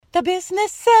a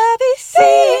business savvy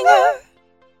singer.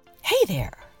 Hey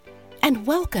there, and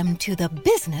welcome to the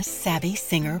Business Savvy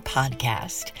Singer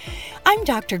podcast. I'm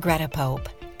Dr. Greta Pope,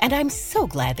 and I'm so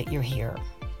glad that you're here.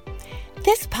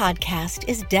 This podcast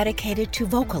is dedicated to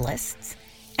vocalists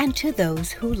and to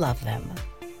those who love them.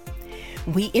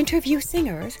 We interview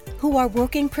singers who are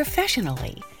working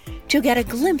professionally to get a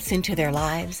glimpse into their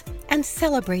lives and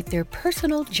celebrate their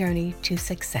personal journey to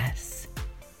success.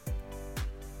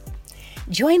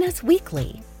 Join us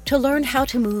weekly to learn how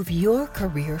to move your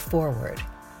career forward.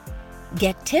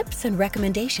 Get tips and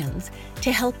recommendations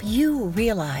to help you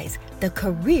realize the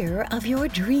career of your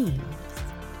dreams.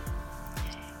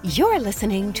 You're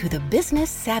listening to the Business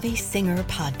Savvy Singer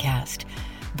podcast,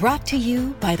 brought to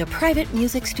you by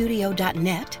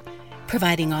theprivatemusicstudio.net,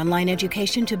 providing online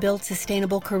education to build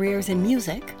sustainable careers in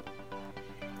music.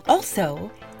 Also,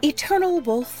 Eternal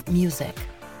Wolf Music,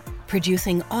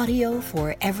 producing audio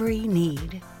for every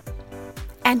need.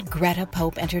 And Greta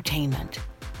Pope Entertainment,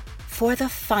 for the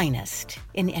finest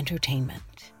in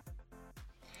entertainment.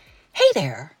 Hey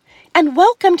there, and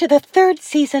welcome to the third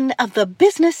season of the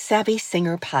Business Savvy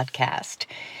Singer podcast.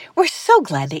 We're so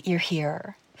glad that you're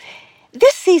here.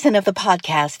 This season of the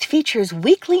podcast features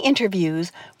weekly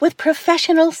interviews with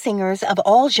professional singers of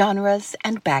all genres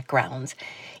and backgrounds,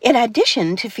 in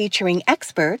addition to featuring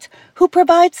experts who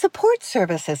provide support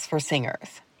services for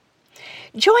singers.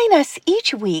 Join us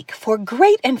each week for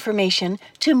great information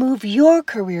to move your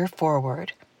career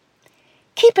forward.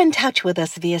 Keep in touch with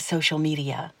us via social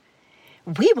media.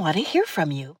 We want to hear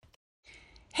from you.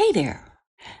 Hey there.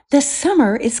 The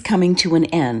summer is coming to an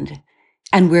end,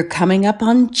 and we're coming up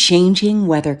on changing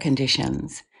weather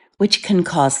conditions, which can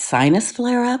cause sinus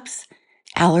flare-ups,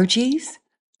 allergies,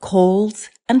 colds,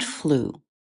 and flu.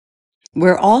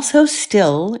 We're also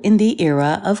still in the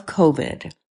era of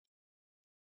COVID.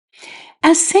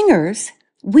 As singers,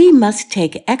 we must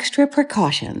take extra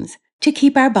precautions to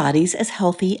keep our bodies as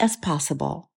healthy as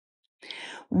possible.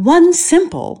 One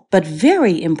simple but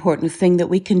very important thing that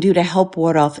we can do to help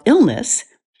ward off illness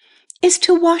is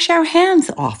to wash our hands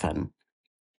often.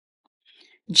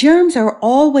 Germs are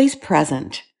always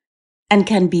present and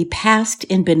can be passed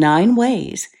in benign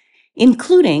ways,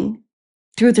 including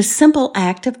through the simple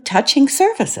act of touching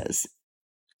surfaces.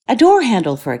 A door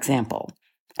handle, for example,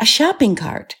 a shopping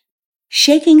cart,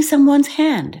 shaking someone's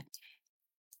hand.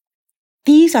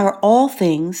 These are all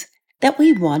things that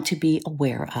we want to be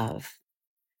aware of.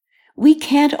 We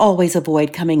can't always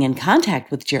avoid coming in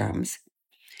contact with germs,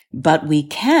 but we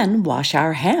can wash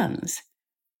our hands.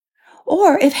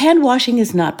 Or if hand washing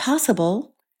is not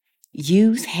possible,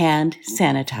 use hand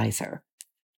sanitizer.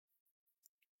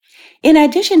 In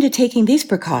addition to taking these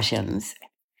precautions,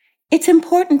 it's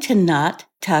important to not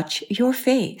touch your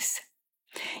face.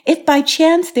 If by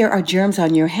chance there are germs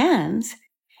on your hands,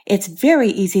 it's very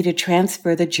easy to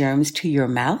transfer the germs to your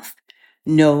mouth,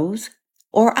 nose,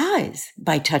 or eyes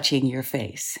by touching your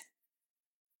face.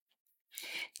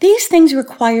 These things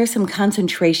require some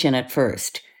concentration at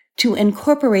first to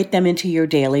incorporate them into your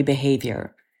daily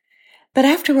behavior. But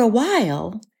after a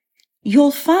while,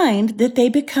 you'll find that they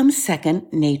become second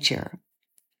nature.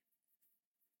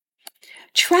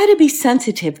 Try to be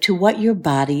sensitive to what your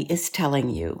body is telling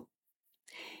you.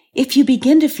 If you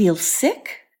begin to feel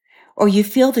sick, or you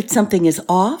feel that something is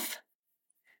off,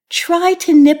 try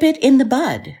to nip it in the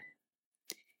bud.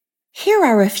 Here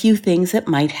are a few things that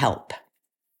might help.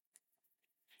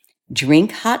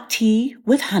 Drink hot tea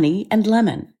with honey and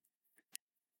lemon.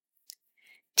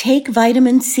 Take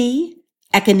vitamin C,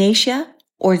 echinacea,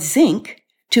 or zinc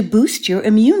to boost your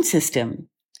immune system.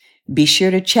 Be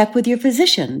sure to check with your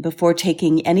physician before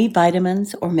taking any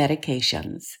vitamins or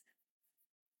medications.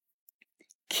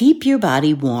 Keep your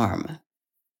body warm.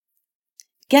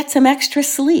 Get some extra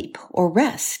sleep or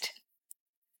rest.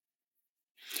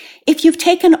 If you've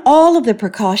taken all of the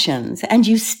precautions and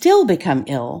you still become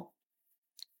ill,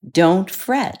 don't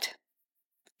fret.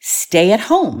 Stay at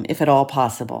home if at all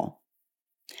possible.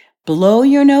 Blow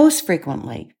your nose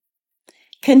frequently.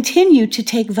 Continue to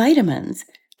take vitamins.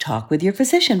 Talk with your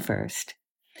physician first.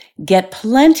 Get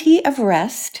plenty of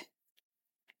rest.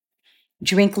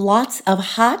 Drink lots of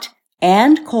hot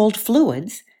and cold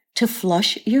fluids to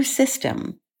flush your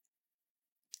system.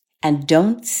 And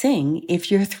don't sing if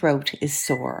your throat is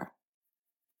sore.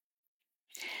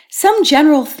 Some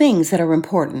general things that are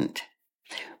important.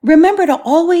 Remember to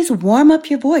always warm up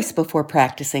your voice before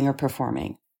practicing or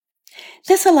performing.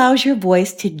 This allows your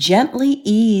voice to gently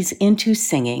ease into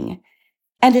singing,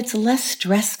 and it's less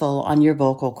stressful on your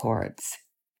vocal cords.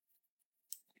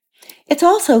 It's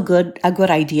also a good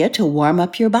idea to warm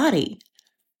up your body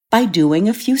by doing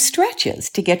a few stretches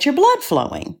to get your blood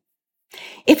flowing.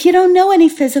 If you don't know any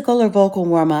physical or vocal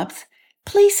warm-ups,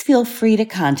 please feel free to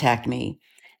contact me.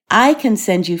 I can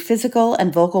send you physical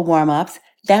and vocal warm-ups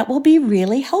that will be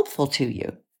really helpful to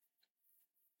you.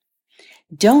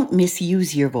 Don't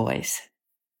misuse your voice.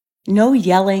 No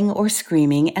yelling or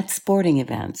screaming at sporting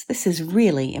events. This is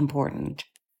really important.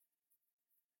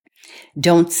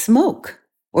 Don't smoke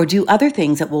or do other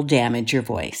things that will damage your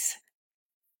voice.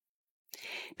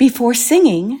 Before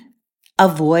singing,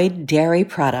 avoid dairy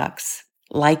products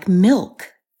like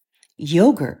milk,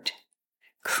 yogurt,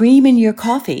 cream in your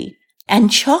coffee,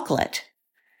 and chocolate.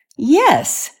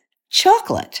 Yes,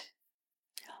 chocolate.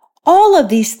 All of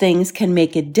these things can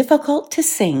make it difficult to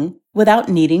sing without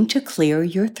needing to clear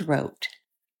your throat.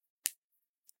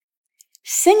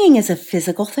 Singing is a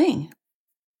physical thing.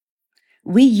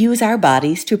 We use our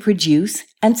bodies to produce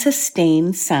and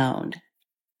sustain sound.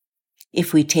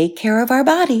 If we take care of our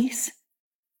bodies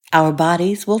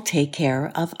will take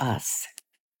care of us.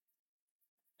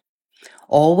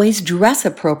 Always dress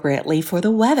appropriately for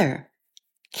the weather.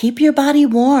 Keep your body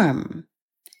warm.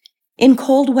 In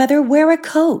cold weather, wear a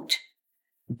coat.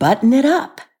 Button it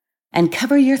up and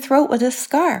cover your throat with a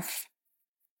scarf.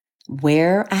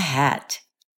 Wear a hat.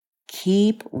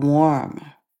 Keep warm.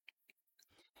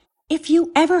 If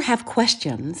you ever have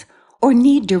questions or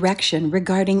need direction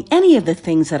regarding any of the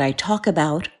things that I talk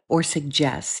about or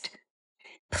suggest,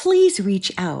 please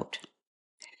reach out.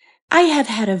 I have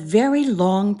had a very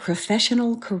long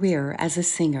professional career as a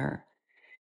singer.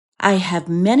 I have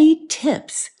many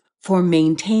tips for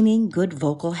maintaining good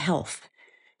vocal health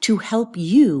to help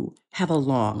you have a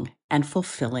long and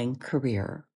fulfilling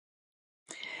career.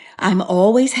 I'm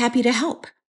always happy to help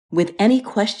with any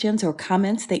questions or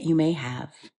comments that you may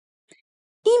have.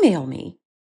 Email me,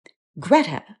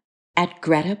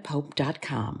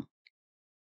 greta@gretapope.com.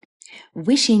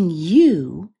 Wishing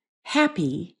you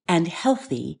happy and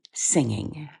healthy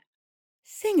singing.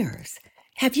 Singers,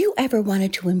 have you ever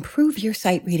wanted to improve your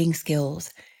sight reading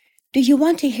skills? Do you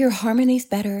want to hear harmonies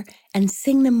better and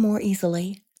sing them more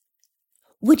easily?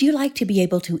 Would you like to be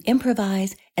able to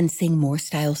improvise and sing more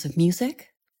styles of music?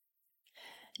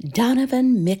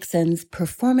 Donovan Mixon's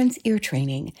Performance Ear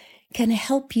Training can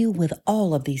help you with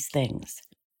all of these things.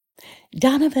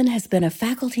 Donovan has been a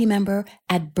faculty member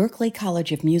at Berklee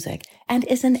College of Music and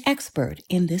is an expert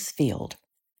in this field.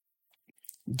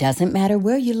 Doesn't matter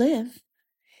where you live.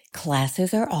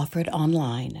 Classes are offered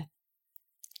online.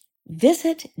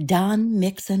 Visit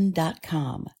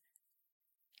donmixon.com.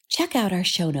 Check out our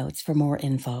show notes for more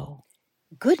info.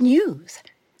 Good news!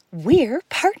 We're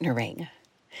partnering.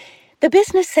 The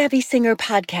Business Savvy Singer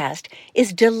podcast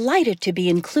is delighted to be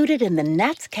included in the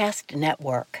NatsCast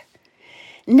network.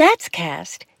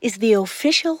 NatsCast is the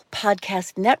official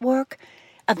podcast network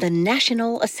of the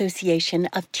National Association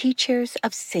of Teachers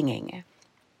of Singing.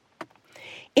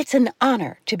 It's an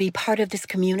honor to be part of this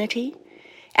community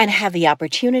and have the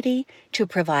opportunity to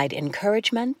provide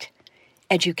encouragement,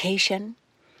 education,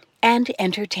 and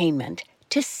entertainment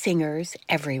to singers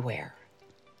everywhere.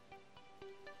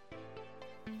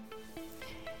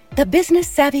 The Business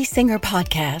Savvy Singer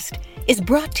podcast is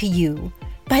brought to you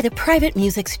by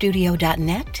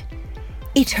theprivatemusicstudio.net,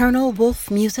 Eternal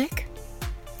Wolf Music,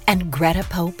 and Greta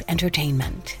Pope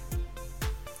Entertainment.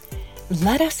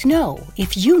 Let us know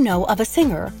if you know of a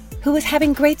singer who is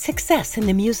having great success in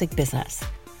the music business.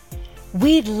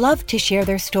 We'd love to share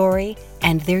their story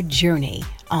and their journey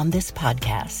on this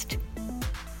podcast.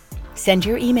 Send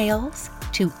your emails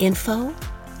to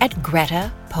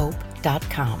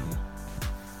info@gretapope.com.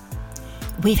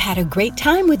 We've had a great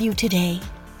time with you today.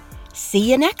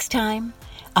 See you next time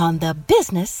on the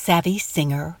Business Savvy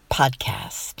Singer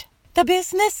podcast. The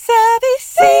Business Savvy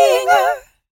Singer.